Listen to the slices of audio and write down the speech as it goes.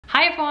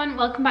Hi everyone,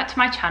 welcome back to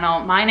my channel.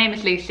 My name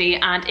is Lucy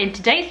and in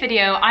today's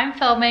video I'm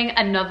filming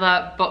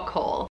another book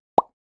haul.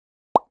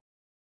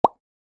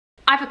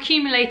 I've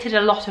accumulated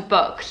a lot of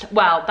books.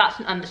 Well, that's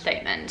an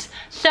understatement.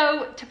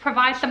 So to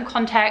provide some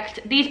context,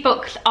 these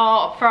books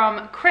are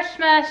from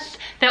Christmas.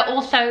 They're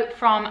also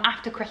from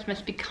after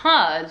Christmas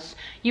because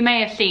you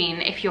may have seen,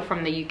 if you're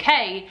from the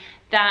UK,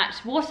 that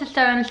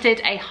Waterstones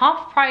did a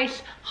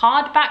half-price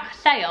hardback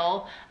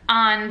sale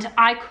and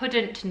I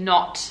couldn't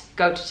not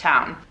go to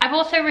town. I've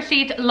also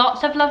received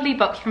lots of lovely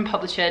books from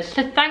publishers,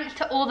 so thanks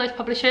to all those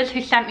publishers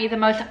who sent me the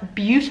most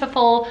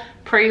beautiful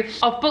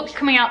proofs of books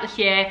coming out this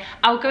year.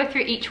 I'll go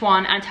through each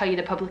one and tell you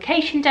the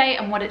publication date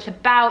and what it's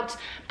about,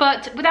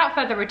 but without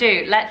further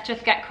ado, let's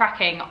just get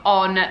cracking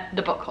on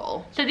the book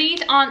haul. So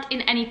these aren't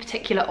in any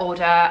particular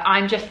order,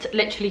 I'm just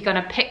literally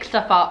gonna pick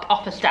stuff up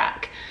off a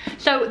stack.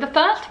 So the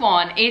first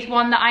one is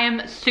one that I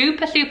am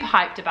super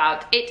hyped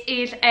about. It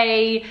is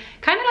a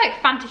kind of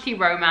like fantasy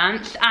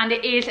romance and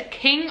it is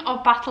King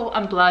of Battle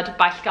and Blood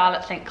by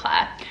Scarlett St.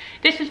 Clair.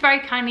 This was very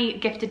kindly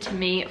gifted to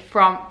me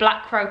from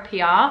Black Crow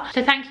PR,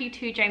 so thank you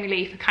to Jamie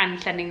Lee for kindly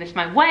sending this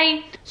my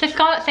way. So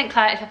Scarlett St.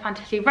 Clair is a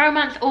fantasy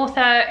romance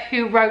author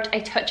who wrote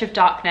A Touch of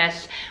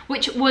Darkness,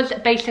 which was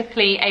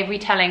basically a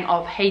retelling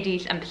of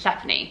Hades and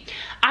Persephone.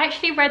 I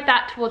actually read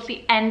that towards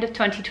the end of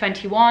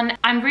 2021.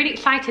 I'm really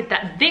excited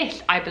that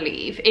this, I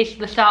believe, is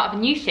the start of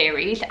a new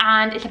series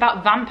and it's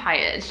about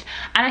vampires.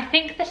 And I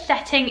think the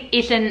setting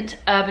isn't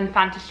urban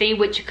fantasy,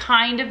 which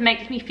kind of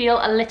makes me feel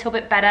a little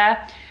bit better.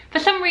 For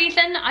some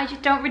reason, I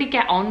just don't really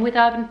get on with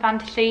urban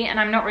fantasy and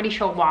I'm not really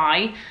sure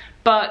why,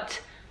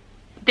 but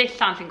this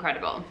sounds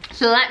incredible.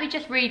 So let me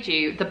just read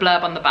you the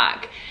blurb on the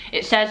back.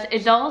 It says,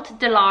 Isolde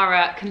de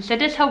Lara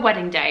considers her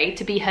wedding day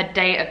to be her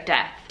day of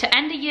death. To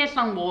end a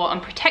years-long war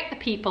and protect the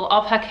people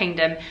of her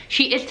kingdom,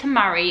 she is to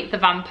marry the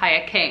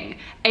vampire king,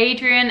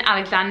 Adrian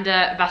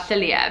Alexander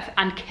Vasiliev,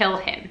 and kill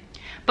him.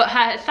 But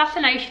her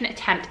assassination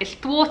attempt is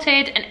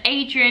thwarted and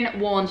Adrian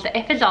warns that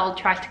if Isolde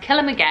tries to kill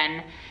him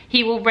again,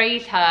 he will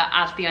raise her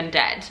as the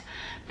undead.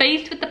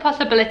 Faced with the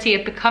possibility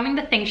of becoming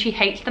the thing she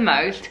hates the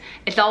most,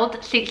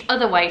 Isolde seeks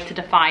other ways to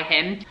defy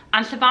him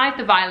and survive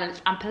the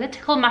violence and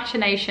political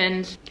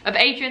machinations of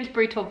Adrian's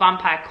brutal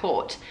vampire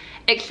court.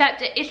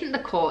 Except it isn't the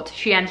court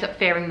she ends up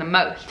fearing the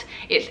most.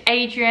 It's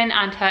Adrian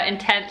and her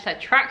intense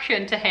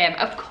attraction to him.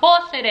 Of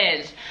course it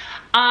is.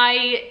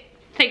 I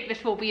think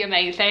this will be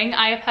amazing.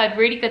 I have heard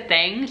really good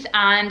things,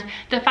 and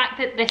the fact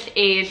that this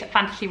is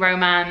fantasy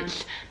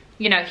romance,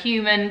 you know,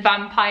 human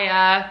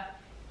vampire,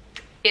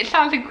 it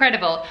sounds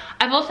incredible.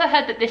 I've also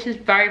heard that this is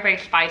very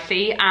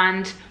spicy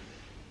and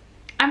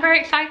I'm very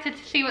excited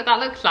to see what that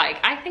looks like.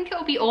 I think it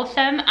will be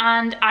awesome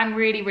and I'm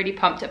really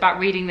pumped about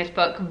reading this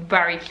book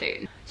very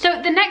soon. So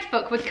the next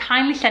book was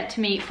kindly sent to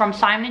me from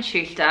Simon &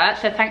 Schuster,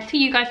 so thanks to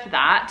you guys for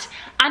that.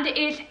 And it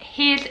is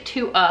Here's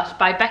to Us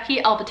by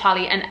Becky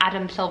Albertalli and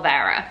Adam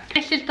Silvera.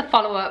 This is the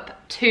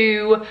follow-up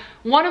to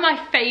one of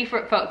my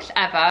favourite books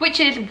ever, which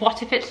is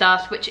What If It's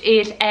Us, which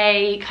is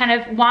a kind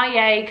of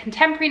YA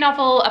contemporary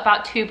novel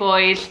about two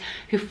boys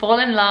who fall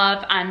in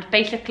love and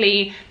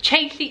basically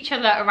chase each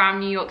other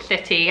around New York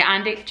City,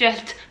 and it's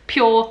just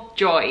pure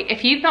joy.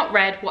 If you've not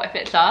read What If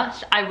It's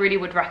Us, I really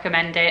would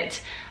recommend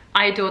it.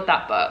 I adored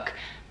that book.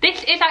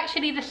 This is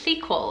actually the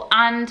sequel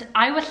and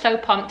I was so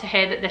pumped to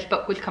hear that this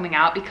book was coming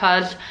out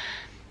because,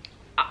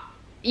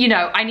 you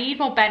know, I need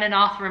more Ben and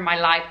Arthur in my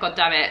life,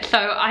 goddammit. So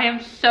I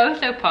am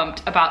so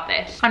pumped about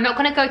this. I'm not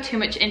gonna go too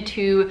much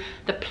into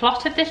the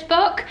plot of this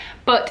book,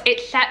 but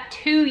it's set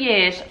 2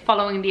 years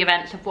following the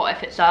events of What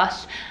If It's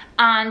Us.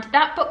 And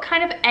that book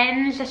kind of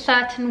ends a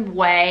certain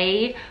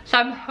way. So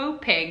I'm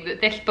hoping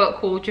that this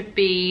book will just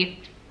be,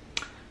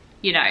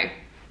 you know,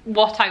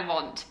 what I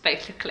want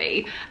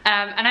basically,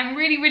 and I'm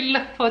really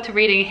looking forward to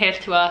reading Here's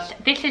to Us.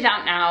 This is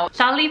out now,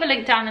 so I'll leave a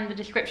link down in the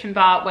description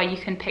bar where you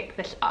can pick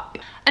this up.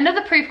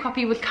 Another proof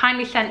copy was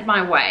kindly sent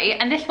my way,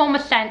 and this one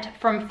was sent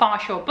from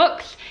Farshore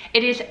Books.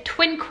 It is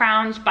Twin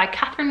Crowns by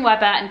Catherine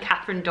Webber and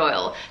Catherine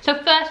Doyle.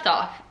 So first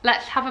off,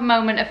 let's have a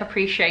moment of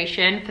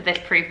appreciation for this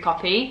proof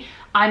copy.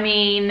 I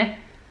mean,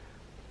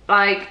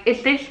 like,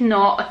 is this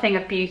not a thing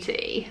of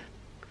beauty?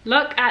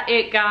 Look at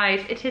it,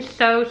 guys. It is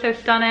so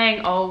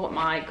stunning. Oh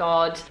my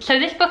god. So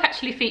this book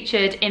actually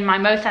featured in my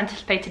most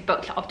anticipated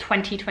books of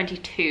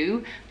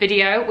 2022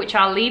 video, which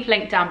I'll leave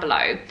linked down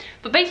below.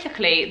 But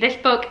basically, this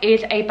book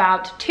is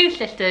about two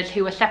sisters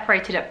who were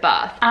separated at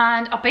birth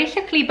and are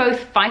basically both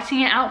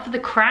fighting it out for the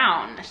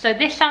crown. So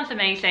this sounds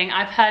amazing.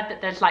 I've heard that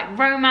there's like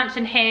romance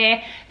in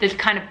here, there's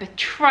kind of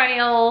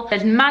betrayal,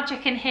 there's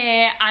magic in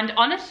here, and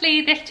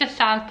honestly, this just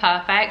sounds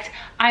perfect.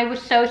 I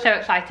was so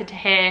excited to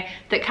hear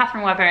that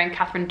Catherine Webber and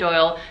Catherine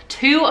Doyle,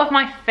 two of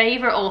my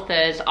favourite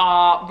authors,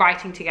 are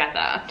writing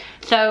together.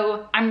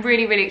 So I'm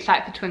really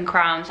excited for Twin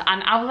Crowns,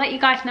 and I will let you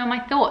guys know my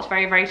thoughts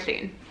very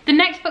soon. The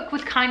next book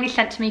was kindly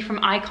sent to me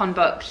from Icon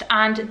Books,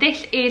 and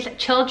this is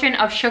Children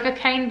of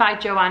Sugarcane by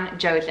Joanne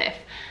Joseph.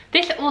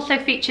 This also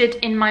featured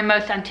in my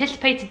most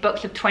anticipated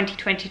books of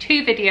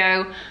 2022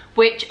 video,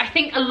 which I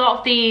think a lot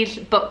of these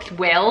books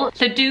will.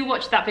 So do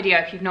watch that video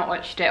if you've not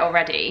watched it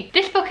already.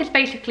 This book is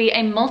basically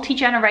a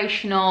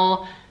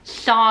multi-generational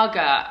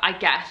saga, I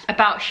guess,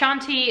 about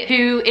Shanti,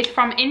 who is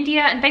from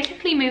India and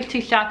basically moved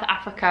to South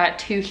Africa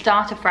to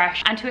start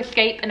afresh and to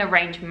escape an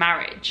arranged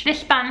marriage.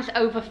 This spans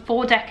over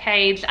 4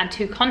 decades and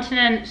 2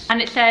 continents,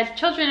 and it says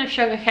Children of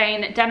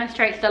Sugarcane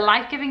demonstrates the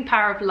life-giving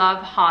power of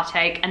love,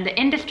 heartache, and the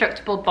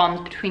indestructible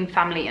bonds between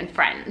family and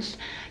friends.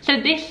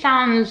 So this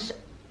sounds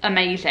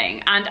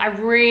amazing, and I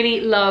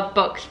really love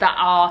books that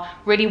are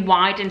really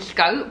wide in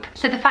scope.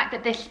 So the fact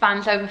that this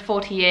spans over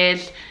 40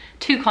 years,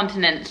 2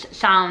 continents,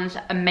 sounds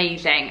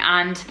amazing,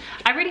 and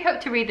I really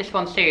hope to read this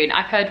one soon.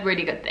 I've heard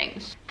really good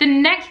things. The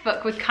next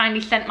book was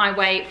kindly sent my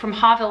way from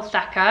Harville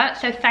Secker,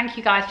 so thank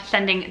you guys for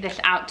sending this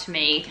out to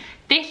me.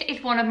 This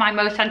is one of my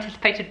most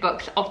anticipated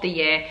books of the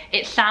year.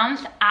 It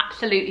sounds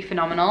absolutely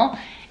phenomenal.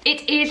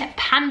 It is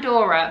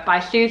Pandora by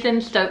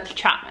Susan Stokes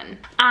Chapman,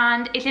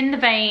 and it's in the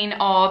vein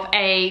of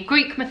a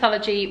Greek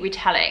mythology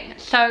retelling.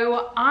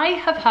 So I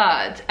have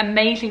heard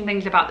amazing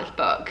things about this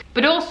book,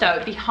 but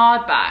also the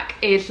hardback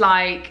is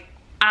like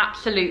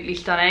absolutely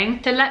stunning.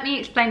 So let me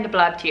explain the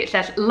blurb to you. It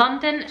says,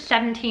 London,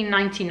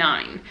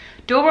 1799.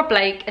 Dora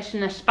Blake is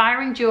an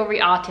aspiring jewellery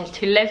artist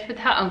who lives with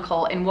her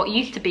uncle in what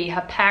used to be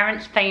her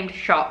parents' famed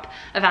shop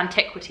of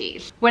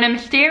antiquities. When a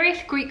mysterious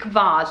Greek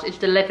vase is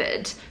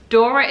delivered,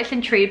 Dora is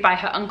intrigued by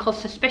her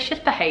uncle's suspicious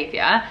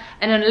behaviour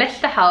and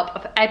enlists the help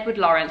of Edward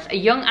Lawrence, a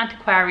young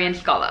antiquarian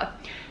scholar.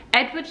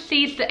 Edward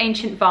sees the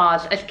ancient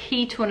vase as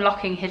key to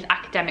unlocking his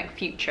academic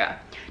future.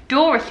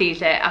 Dora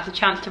sees it as a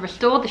chance to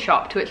restore the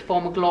shop to its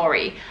former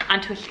glory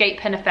and to escape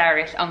her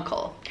nefarious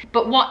uncle.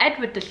 But what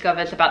Edward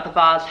discovers about the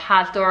vase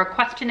has Dora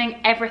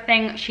questioning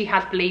everything she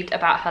has believed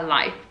about her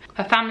life,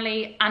 her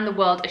family, and the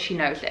world as she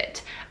knows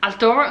it. As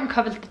Dora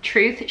uncovers the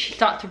truth, she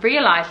starts to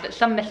realise that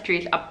some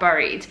mysteries are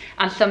buried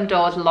and some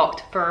doors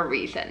locked for a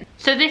reason.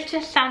 So this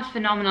just sounds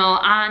phenomenal,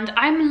 and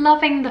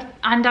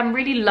I'm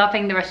really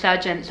loving the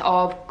resurgence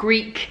of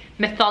Greek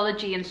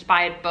mythology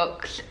inspired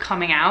books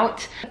coming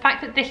out. The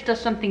fact that this does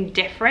something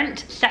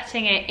different,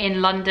 setting it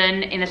in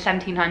London in the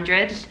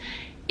 1700s,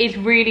 is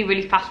really,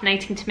 really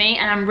fascinating to me,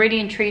 and I'm really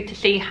intrigued to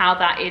see how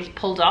that is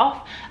pulled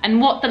off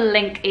and what the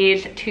link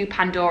is to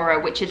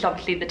Pandora, which is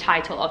obviously the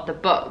title of the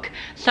book.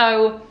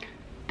 So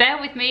bear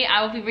with me,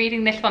 I will be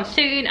reading this one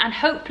soon, and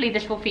hopefully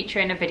this will feature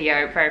in a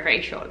video very,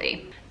 very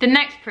shortly. The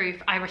next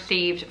proof I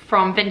received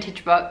from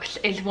Vintage Books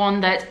is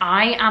one that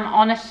I am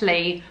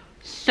honestly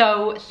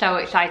so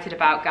excited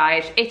about,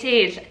 guys. It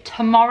is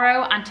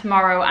Tomorrow and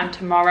Tomorrow and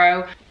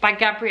Tomorrow by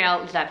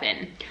Gabrielle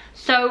Zevin.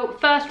 So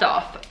first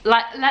off,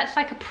 let's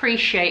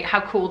appreciate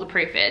how cool the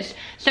proof is.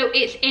 So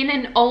it's in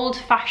an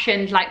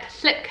old-fashioned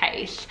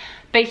slipcase,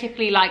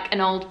 basically like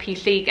an old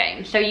PC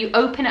game. So you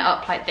open it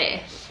up like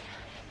this,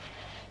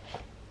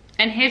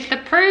 and here's the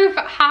proof.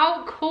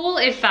 How cool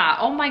is that?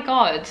 Oh my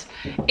god,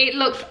 it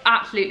looks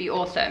absolutely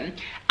awesome.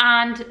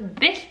 And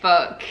this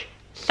book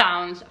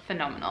sounds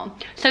phenomenal.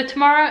 So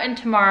Tomorrow and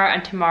Tomorrow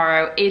and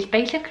Tomorrow is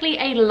basically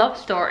a love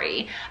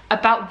story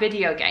about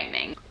video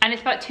gaming, and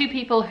it's about 2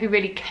 people who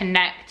really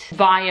connect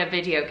via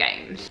video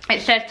games.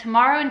 It says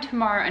Tomorrow and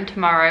Tomorrow and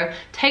Tomorrow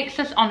takes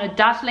us on a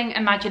dazzling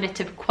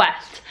imaginative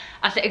quest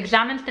as it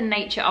examines the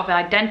nature of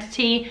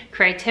identity,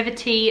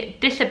 creativity,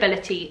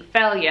 disability,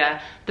 failure,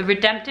 the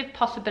redemptive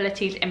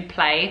possibilities in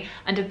play,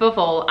 and above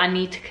all, our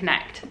need to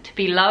connect, to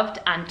be loved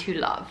and to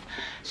love.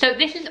 So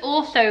this is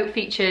also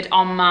featured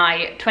on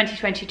my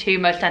 2022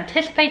 most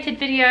anticipated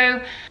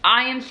video.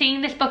 I am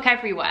seeing this book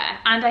everywhere,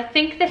 and I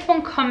think this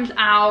one comes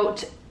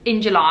out in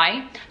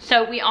July,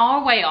 so we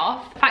are way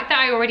off. The fact that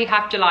I already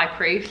have July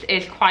proofs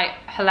is quite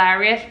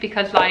hilarious,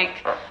 because I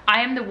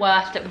am the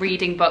worst at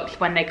reading books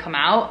when they come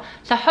out.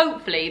 So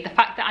hopefully the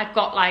fact that I've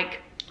got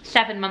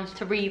 7 months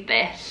to read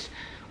this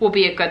will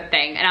be a good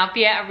thing, and I'll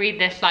be able to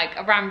read this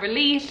around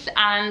release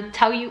and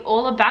tell you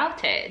all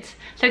about it.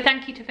 So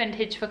thank you to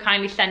Vintage for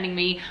kindly sending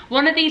me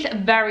one of these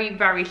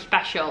very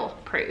special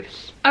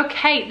proofs.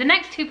 Okay, the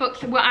next 2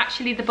 books were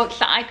actually the books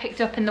that I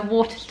picked up in the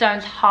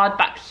Waterstones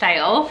hardback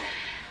sale,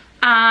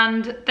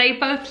 and they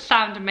both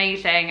sound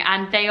amazing,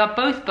 and they are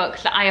both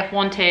books that I have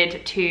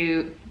wanted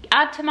to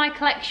add to my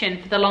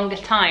collection for the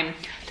longest time.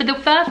 So the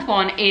first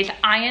one is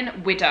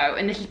Iron Widow,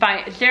 and this is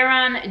by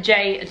Ziran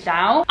J.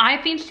 Zhao.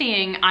 I've been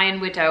seeing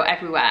Iron Widow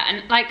everywhere,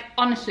 and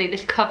honestly,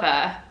 this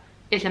cover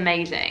is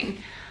amazing.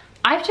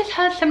 I've just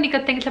heard so many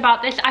good things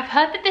about this. I've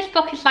heard that this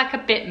book is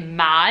a bit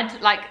mad.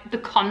 The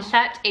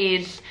concept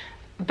is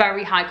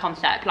very high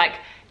concept.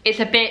 It's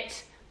a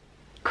bit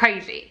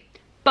crazy.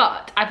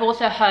 But I've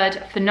also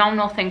heard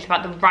phenomenal things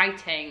about the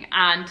writing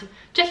and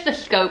just the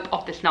scope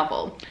of this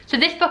novel. So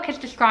this book is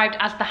described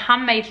as The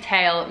Handmaid's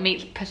Tale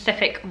meets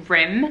Pacific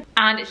Rim,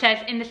 and it says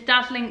in this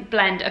dazzling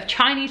blend of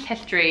Chinese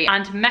history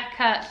and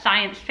mecha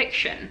science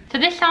fiction. So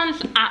this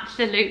sounds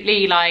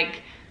absolutely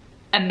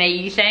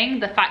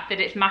amazing, the fact that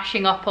it's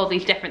mashing up all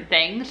these different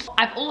things.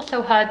 I've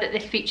also heard that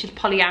this features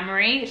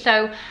polyamory,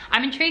 so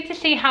I'm intrigued to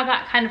see how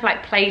that kind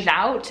of plays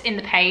out in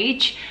the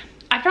page.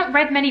 I've not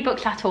read many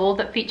books at all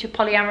that feature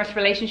polyamorous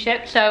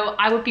relationships, so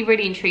I would be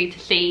really intrigued to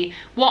see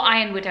what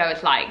Iron Widow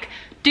is like.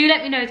 Do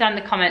let me know down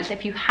in the comments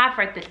if you have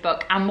read this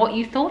book and what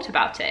you thought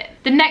about it.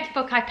 The next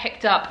book I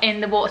picked up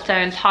in the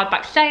Waterstones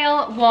hardback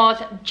sale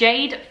was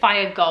Jade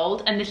Fire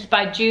Gold, and this is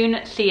by June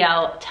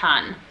C.L.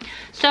 Tan.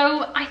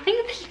 So I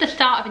think this is the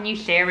start of a new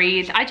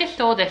series. I just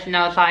saw this and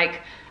I was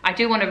like, I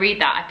do want to read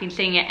that. I've been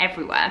seeing it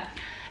everywhere.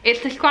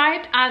 It's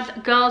described as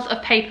Girls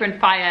of Paper and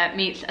Fire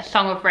meets A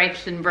Song of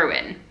Wraiths and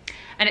Ruin.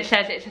 And it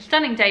says it's a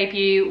stunning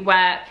debut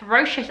where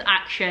ferocious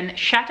action,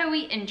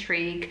 shadowy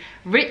intrigue,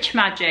 rich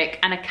magic,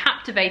 and a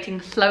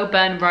captivating slow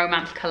burn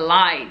romance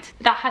collide.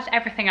 That has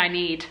everything I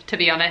need, to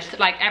be honest.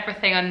 Like,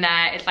 everything on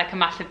there is like a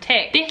massive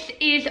tick. This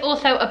is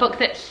also a book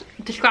that's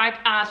described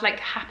as like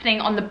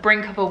happening on the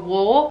brink of a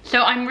war.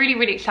 So I'm really,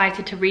 really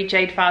excited to read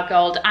Jade Fire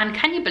Gold. And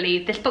can you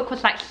believe this book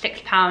was like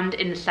 £6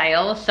 in the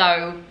sale?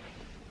 So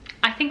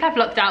I think I've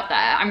lucked out there.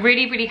 I'm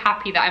really, really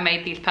happy that I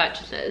made these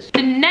purchases.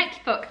 The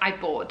next book I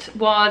bought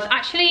was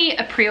actually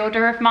a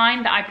pre-order of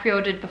mine that I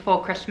pre-ordered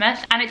before Christmas,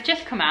 and it's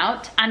just come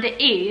out, and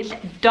it is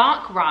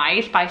Dark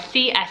Rise by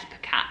C.S.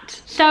 Pacat.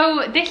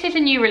 So this is a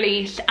new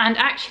release, and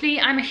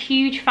actually I'm a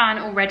huge fan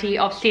already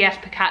of C.S.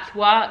 Pacat's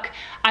work.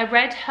 I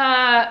read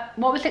her,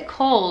 what was it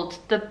called?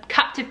 The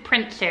Captive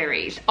Prince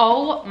series.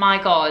 Oh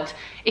my God.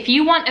 If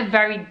you want a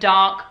very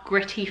dark,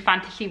 gritty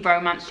fantasy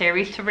romance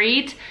series to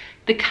read,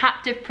 the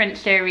Captive Prince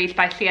series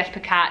by C.S.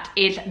 Pacat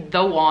is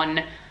the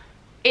one.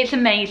 It's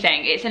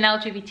amazing. It's an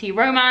LGBT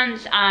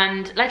romance,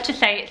 and let's just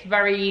say it's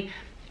very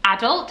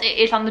adult. It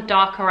is on the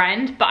darker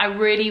end, but I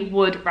really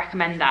would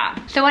recommend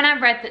that. So when I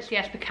read that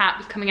C.S. Pacat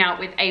was coming out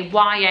with a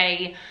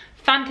YA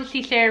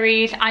fantasy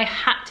series, I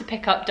had to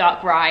pick up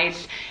Dark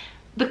Rise.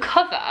 The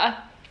cover,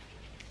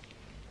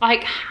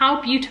 like,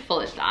 how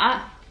beautiful is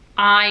that?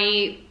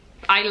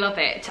 I love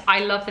it. I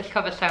love this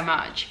cover so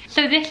much.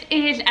 So this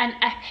is an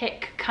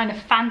epic kind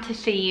of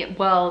fantasy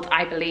world,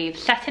 I believe,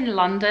 set in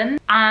London,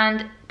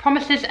 and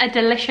promises a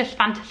delicious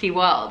fantasy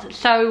world.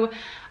 So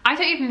I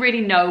don't even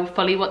really know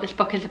fully what this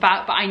book is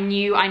about, but I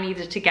knew I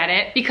needed to get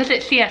it because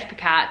it's C.S.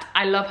 Pacat.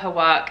 I love her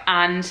work,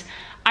 and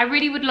I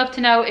really would love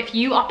to know if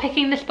you are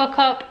picking this book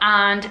up,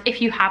 and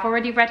if you have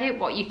already read it,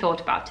 what you thought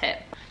about it.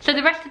 So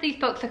the rest of these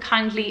books are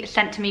kindly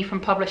sent to me from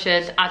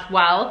publishers as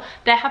well.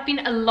 There have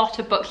been a lot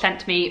of books sent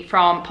to me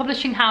from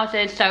publishing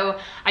houses, so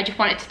I just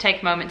wanted to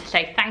take a moment to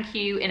say thank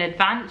you in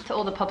advance to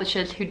all the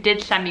publishers who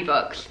did send me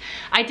books.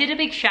 I did a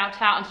big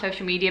shout out on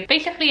social media,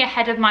 basically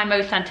ahead of my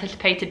most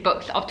anticipated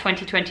books of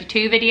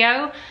 2022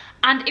 video,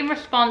 and in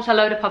response a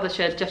load of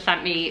publishers just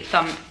sent me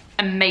some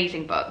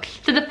amazing books.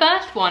 So the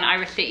first one I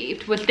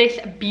received was this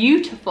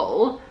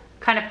beautiful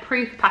kind of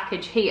proof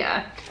package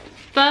here.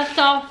 First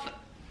off,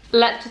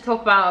 let's just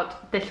talk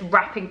about this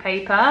wrapping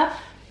paper.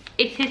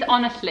 It is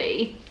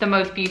honestly the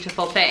most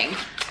beautiful thing.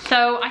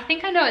 So I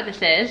think I know what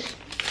this is,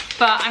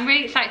 but I'm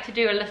really excited to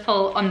do a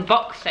little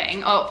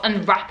unboxing or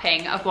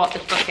unwrapping of what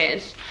this book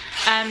is.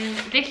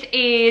 This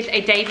is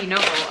a debut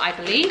novel, I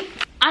believe.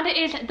 And it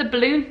is The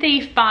Balloon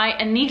Thief by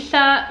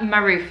Anissa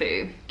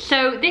Marufu.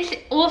 So this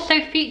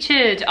also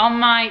featured on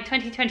my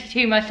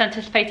 2022 most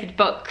anticipated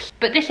books,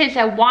 but this is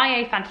a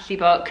YA fantasy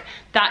book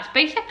that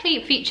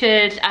basically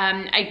features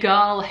a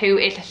girl who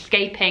is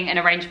escaping an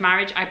arranged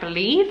marriage, I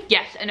believe.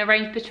 Yes, an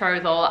arranged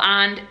betrothal,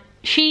 and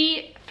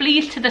she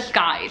flees to the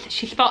skies.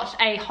 She spots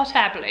a hot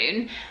air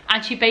balloon,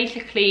 and she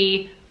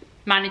basically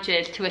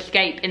manages to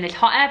escape in this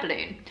hot air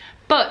balloon.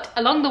 But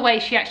along the way,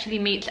 she actually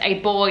meets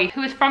a boy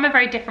who is from a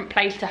very different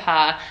place to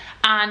her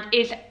and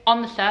is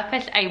on the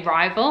surface a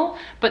rival,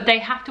 but they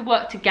have to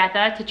work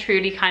together to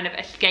truly kind of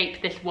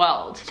escape this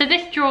world. So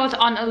this draws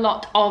on a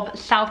lot of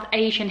South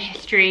Asian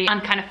history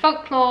and kind of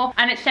folklore,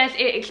 and it says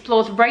it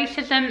explores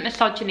racism,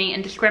 misogyny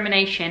and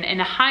discrimination in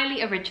a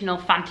highly original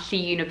fantasy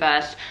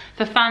universe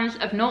for fans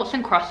of Noughts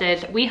and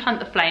Crosses, We Hunt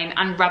the Flame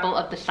and Rebel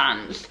of the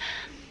Sands.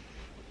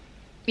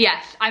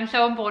 Yes, I'm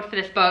so on board for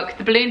this book.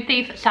 The Balloon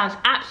Thief sounds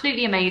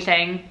absolutely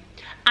amazing,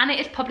 and it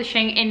is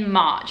publishing in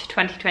March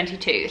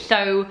 2022.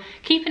 So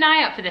keep an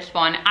eye out for this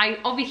one. I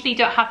obviously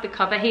don't have the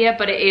cover here,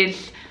 but it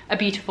is a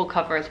beautiful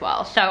cover as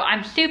well. So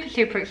I'm super,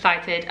 super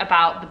excited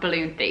about The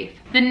Balloon Thief.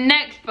 The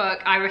next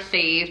book I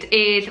received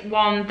is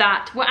one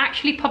that we're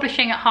actually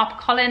publishing at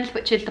HarperCollins,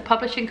 which is the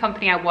publishing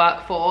company I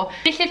work for.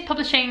 This is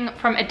publishing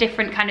from a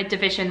different kind of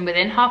division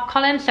within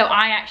HarperCollins, so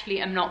I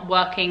actually am not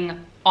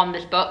working on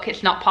this book.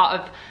 It's not part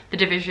of the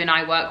division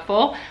I work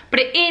for, but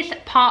it is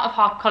part of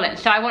HarperCollins,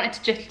 so I wanted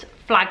to just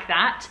flag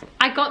that.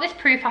 I got this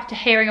proof after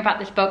hearing about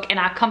this book in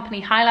our company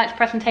highlights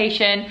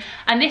presentation,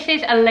 and this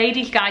is A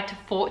Lady's Guide to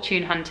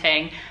Fortune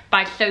Hunting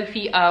by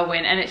Sophie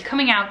Irwin, and it's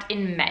coming out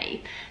in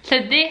May. So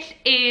this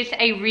is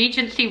a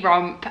Regency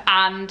romp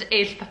and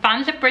is for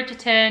fans of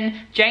Bridgerton,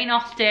 Jane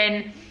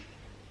Austen.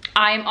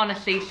 I am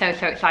honestly so,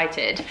 so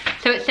excited.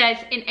 So it says,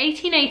 in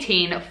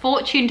 1818,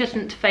 fortune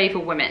doesn't favour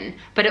women,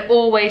 but it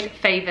always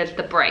favours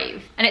the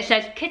brave. And it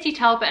says, Kitty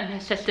Talbot and her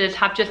sisters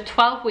have just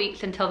 12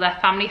 weeks until their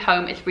family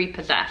home is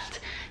repossessed.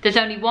 There's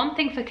only one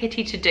thing for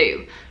Kitty to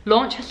do: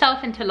 launch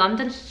herself into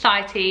London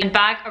society and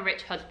bag a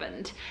rich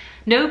husband.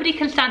 Nobody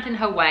can stand in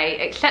her way,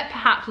 except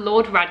perhaps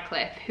Lord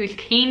Radcliffe, whose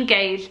keen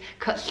gaze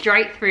cuts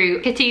straight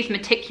through Kitty's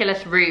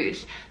meticulous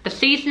ruse. The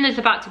season is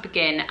about to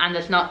begin, and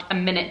there's not a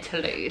minute to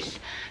lose.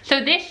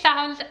 So this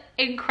sounds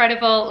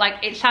incredible.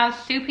 Like, it sounds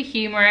super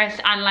humorous,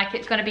 and like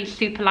it's going to be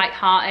super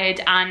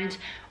light-hearted and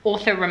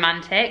also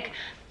romantic.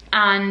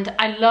 And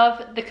I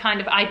love the kind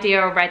of idea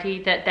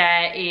already that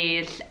there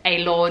is a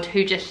lord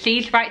who just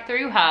sees right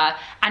through her,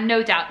 and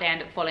no doubt they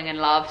end up falling in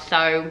love.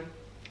 So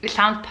it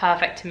sounds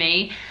perfect to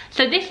me.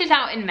 So this is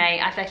out in May,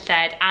 as I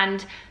said,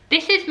 and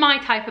this is my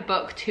type of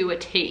book to a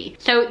T.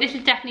 So this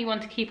is definitely one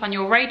to keep on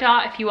your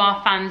radar if you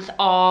are fans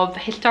of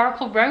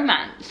historical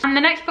romance. And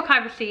the next book I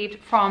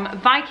received from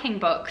Viking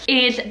Books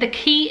is The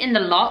Key in the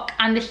Lock,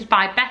 and this is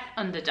by Beth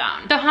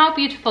Underdown. So how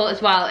beautiful as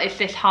well is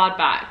this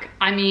hardback?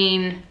 I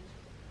mean,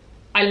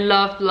 I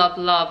love, love,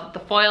 love the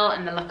foil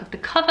and the look of the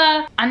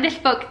cover. And this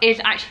book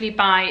is actually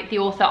by the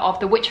author of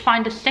The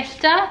Witchfinder's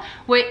Sister,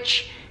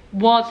 which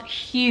was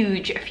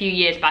huge a few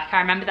years back. I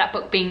remember that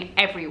book being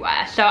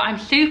everywhere. So I'm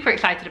super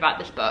excited about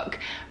this book.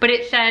 But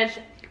it says,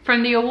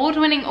 from the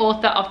award-winning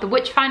author of The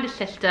Witchfinder's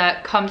Sister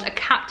comes a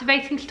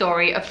captivating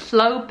story of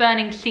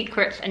slow-burning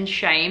secrets and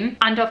shame,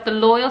 and of the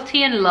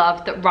loyalty and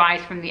love that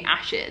rise from the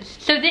ashes.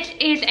 So this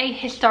is a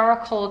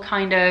historical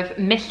kind of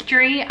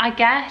mystery, I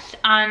guess,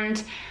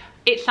 and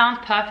it sounds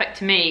perfect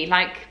to me.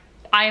 Like,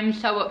 I am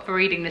so up for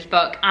reading this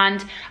book,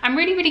 and I'm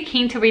really, really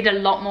keen to read a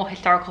lot more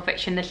historical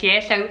fiction this year.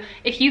 So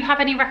if you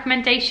have any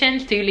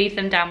recommendations, do leave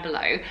them down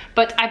below.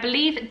 But I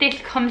believe this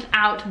comes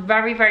out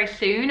very, very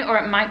soon, or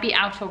it might be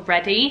out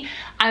already.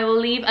 I will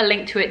leave a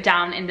link to it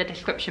down in the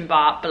description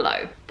bar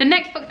below. The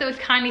next book that was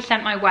kindly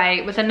sent my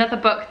way was another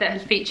book that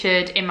has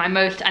featured in my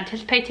most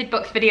anticipated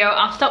books video.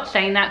 I'll stop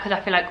saying that because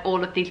I feel like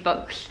all of these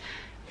books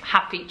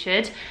have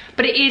featured,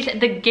 but it is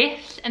The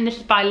Gifts, and this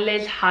is by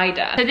Liz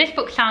Hyder. So this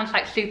book sounds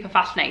like super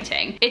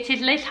fascinating. It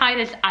is Liz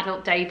Hyder's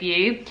adult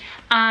debut,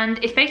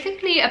 and it's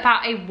basically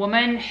about a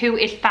woman who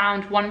is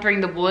found wandering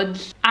the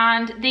woods,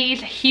 and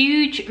these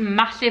huge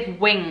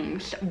massive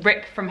wings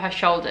rip from her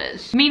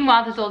shoulders.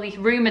 Meanwhile, there's all these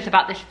rumors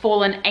about this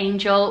fallen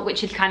angel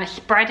which is kind of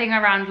spreading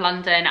around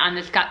London, and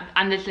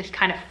there's this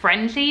kind of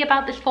frenzy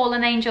about this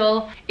fallen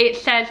angel. It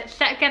says,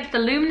 set against the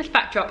luminous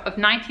backdrop of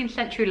 19th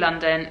century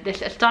London,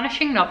 this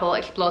astonishing novel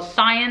explores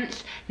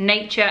science,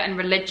 nature and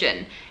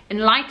religion,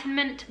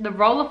 enlightenment, the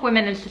role of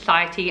women in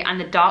society, and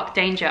the dark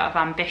danger of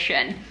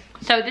ambition.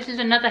 So this is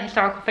another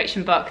historical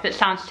fiction book that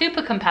sounds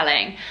super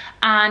compelling,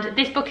 and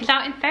this book is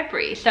out in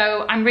February,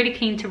 so I'm really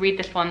keen to read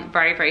this one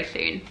very, very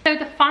soon. So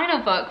the final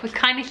book was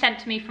kindly sent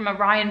to me from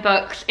Orion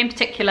Books, in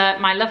particular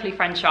my lovely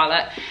friend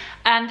Charlotte,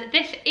 and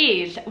this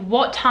is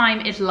What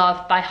Time Is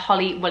Love by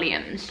Holly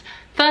Williams.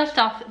 First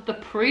off, the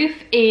proof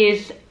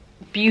is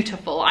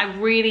beautiful. I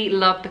really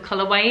love the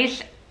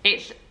colorways.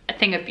 It's a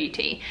thing of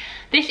beauty.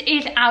 This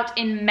is out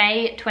in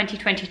May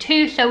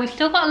 2022, so we've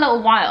still got a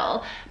little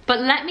while, but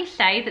let me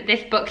say that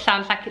this book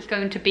sounds like it's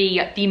going to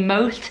be the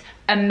most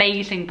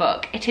amazing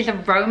book. It is a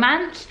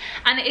romance,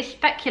 and it is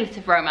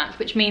speculative romance,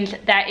 which means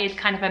there is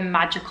kind of a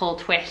magical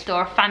twist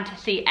or a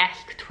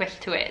fantasy-esque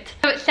twist to it.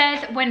 So it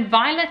says, when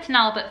Violet and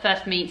Albert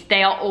first meet,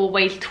 they are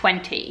always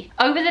 20.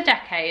 Over the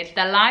decades,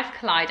 their lives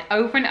collide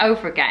over and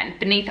over again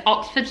beneath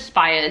Oxford's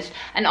spires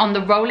and on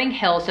the rolling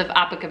hills of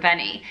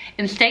Abergavenny,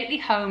 in stately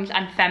homes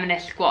and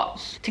feminist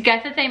squats.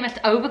 Together they must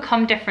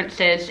overcome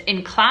differences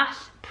in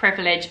class,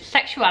 privilege,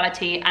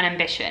 sexuality and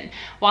ambition,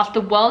 whilst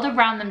the world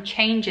around them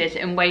changes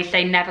in ways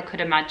they never could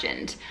have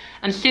imagined.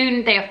 And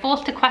soon they are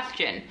forced to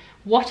question,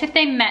 what if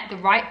they met the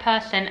right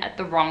person at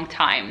the wrong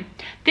time?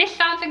 This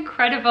sounds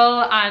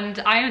incredible, and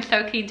I am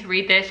so keen to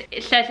read this.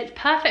 It says it's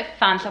perfect for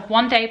fans of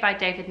One Day by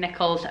David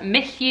Nichols,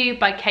 Miss You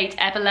by Kate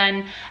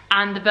Evelyn,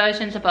 and The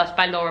Versions of Us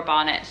by Laura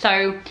Barnett.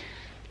 So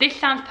this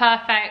sounds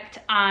perfect,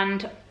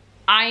 and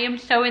I am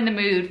so in the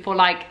mood for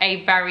like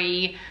a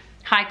very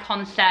high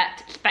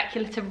concept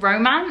speculative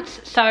romance,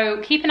 so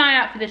keep an eye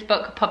out for this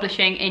book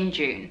publishing in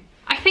June.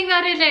 I think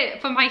that is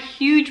it for my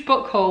huge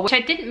book haul, which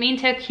I didn't mean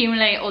to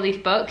accumulate all these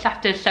books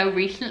after so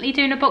recently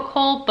doing a book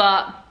haul,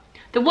 but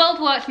the world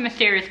works in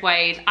mysterious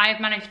ways. I have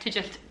managed to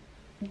just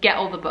get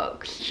all the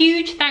books.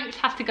 Huge thanks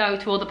has to go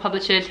to all the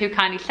publishers who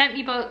kindly sent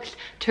me books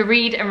to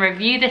read and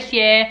review this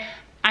year.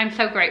 I'm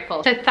so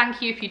grateful. So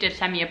thank you if you did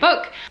send me a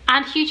book,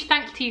 and huge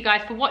thanks to you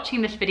guys for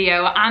watching this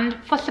video and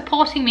for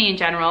supporting me in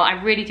general. I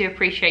really do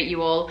appreciate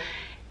you all.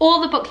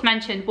 All the books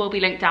mentioned will be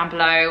linked down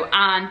below,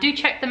 and do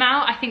check them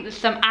out. I think there's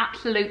some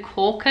absolute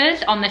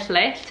corkers on this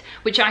list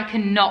which I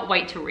cannot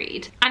wait to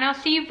read. And I'll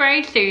see you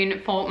very soon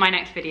for my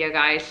next video,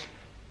 guys.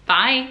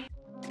 Bye.